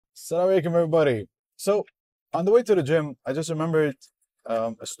Assalamu alaikum, everybody. So, on the way to the gym, I just remembered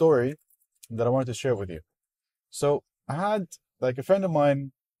a story that I wanted to share with you. So, I had like a friend of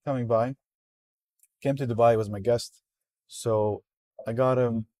mine coming by, came to Dubai, was my guest. So, I got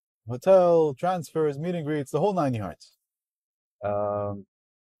him hotel, transfers, meet and greets, the whole nine yards. Um,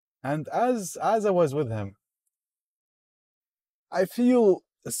 and as I was with him, I feel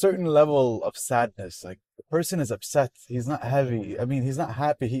a certain level of sadness. Like the person is upset. He's not heavy. I mean, he's not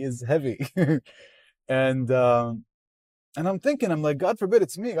happy. He is heavy. and um, and I'm thinking, I'm like, God forbid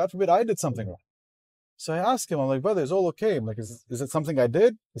it's me. God forbid I did something wrong. So I ask him, I'm like, brother, it's all okay. I'm like, is it something I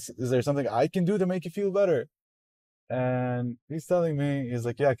did? Is there something I can do to make you feel better? And he's telling me, he's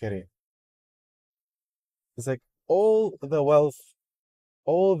like, yeah, Kareem. He's like, all the wealth,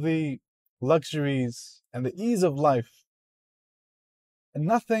 all the luxuries, and the ease of life, and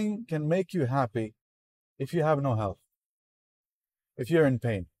nothing can make you happy if you have no health, if you're in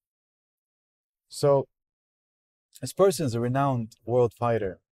pain. So this person is a renowned world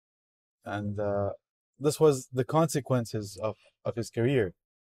fighter, and this was the consequences of his career.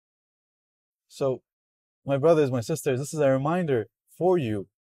 So, my brothers, my sisters, this is a reminder for you.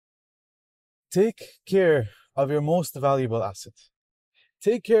 Take care of your most valuable asset.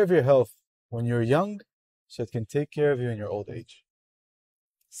 Take care of your health when you're young, so it can take care of you in your old age.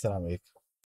 Assalamu alaikum.